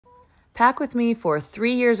pack with me for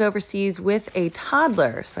 3 years overseas with a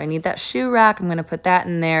toddler. So I need that shoe rack. I'm going to put that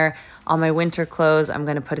in there. All my winter clothes, I'm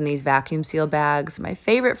going to put in these vacuum seal bags. My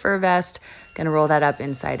favorite fur vest, going to roll that up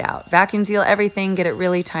inside out. Vacuum seal everything, get it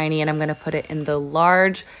really tiny, and I'm going to put it in the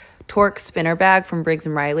large Torque spinner bag from Briggs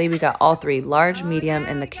Riley. We got all three, large, medium,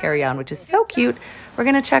 and the carry-on, which is so cute. We're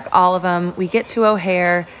going to check all of them. We get to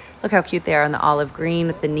O'Hare. Look how cute they are in the olive green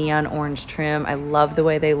with the neon orange trim. I love the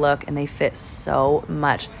way they look, and they fit so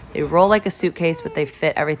much. They roll like a suitcase, but they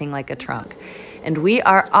fit everything like a trunk. And we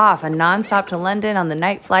are off, a nonstop to London on the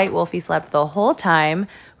night flight. Wolfie slept the whole time.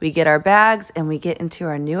 We get our bags, and we get into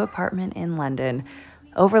our new apartment in London,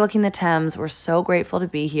 overlooking the Thames. We're so grateful to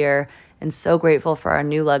be here and so grateful for our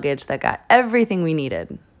new luggage that got everything we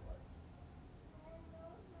needed.